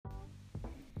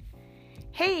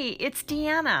Hey, it's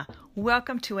Deanna.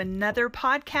 Welcome to another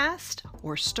podcast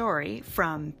or story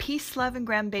from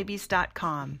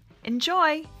peaceloveandgrandbabies.com.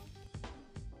 Enjoy!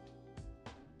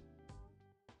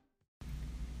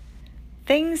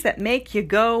 Things that make you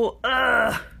go,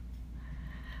 ugh!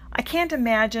 I can't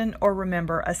imagine or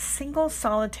remember a single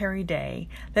solitary day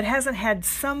that hasn't had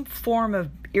some form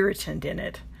of irritant in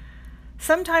it.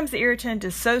 Sometimes the irritant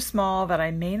is so small that I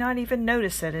may not even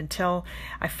notice it until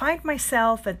I find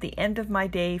myself at the end of my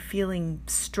day feeling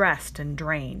stressed and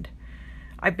drained.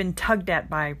 I've been tugged at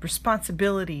by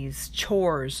responsibilities,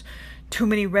 chores, too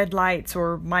many red lights,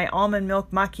 or my almond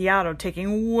milk macchiato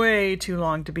taking way too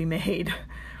long to be made.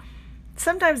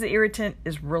 Sometimes the irritant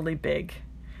is really big.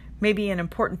 Maybe an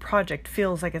important project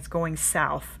feels like it's going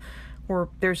south, or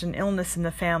there's an illness in the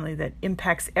family that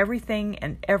impacts everything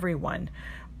and everyone,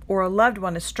 or a loved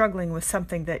one is struggling with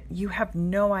something that you have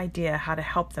no idea how to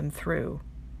help them through.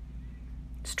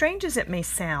 Strange as it may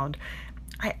sound,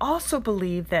 I also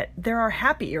believe that there are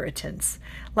happy irritants,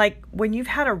 like when you've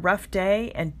had a rough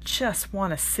day and just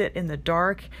want to sit in the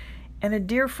dark, and a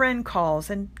dear friend calls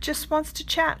and just wants to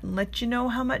chat and let you know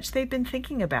how much they've been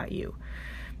thinking about you.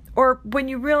 Or when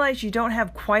you realize you don't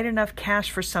have quite enough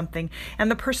cash for something and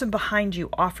the person behind you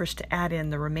offers to add in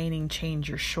the remaining change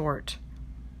you're short.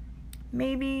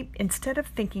 Maybe instead of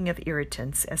thinking of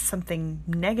irritants as something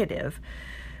negative,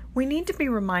 we need to be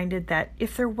reminded that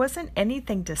if there wasn't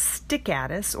anything to stick at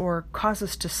us or cause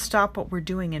us to stop what we're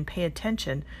doing and pay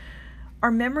attention, our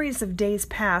memories of days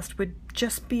past would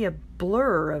just be a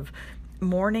blur of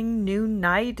morning, noon,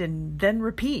 night, and then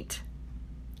repeat.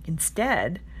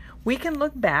 Instead, we can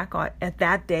look back at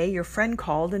that day your friend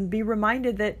called and be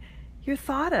reminded that you're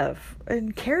thought of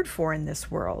and cared for in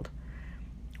this world.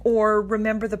 Or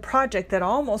remember the project that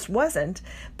almost wasn't,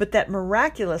 but that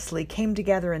miraculously came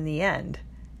together in the end.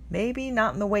 Maybe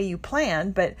not in the way you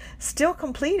planned, but still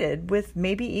completed with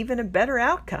maybe even a better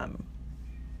outcome.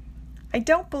 I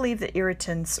don't believe that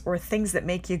irritants or things that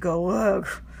make you go, ugh,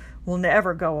 will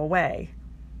never go away.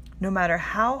 No matter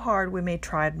how hard we may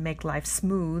try to make life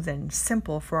smooth and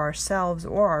simple for ourselves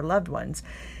or our loved ones,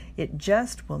 it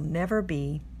just will never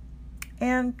be.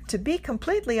 And to be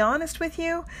completely honest with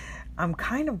you, I'm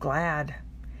kind of glad.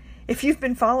 If you've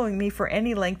been following me for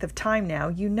any length of time now,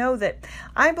 you know that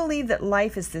I believe that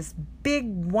life is this big,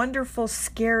 wonderful,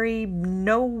 scary,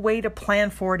 no way to plan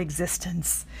for it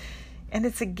existence. And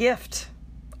it's a gift,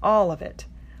 all of it.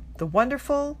 The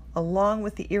wonderful along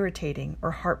with the irritating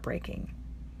or heartbreaking.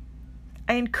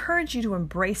 I encourage you to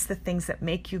embrace the things that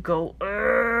make you go,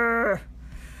 ugh.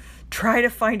 Try to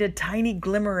find a tiny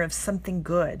glimmer of something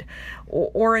good,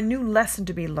 or a new lesson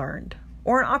to be learned,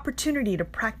 or an opportunity to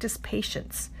practice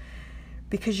patience,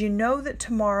 because you know that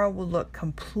tomorrow will look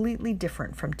completely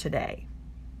different from today,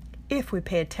 if we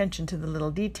pay attention to the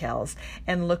little details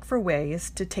and look for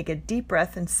ways to take a deep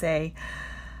breath and say,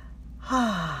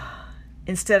 ah,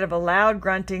 instead of a loud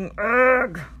grunting,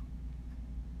 ugh.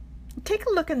 Take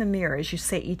a look in the mirror as you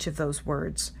say each of those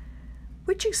words.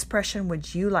 Which expression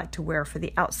would you like to wear for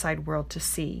the outside world to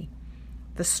see?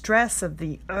 The stress of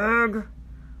the ugh,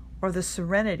 or the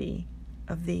serenity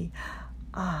of the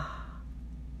ah?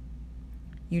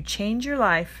 You change your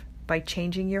life by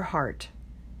changing your heart.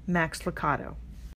 Max Lucado.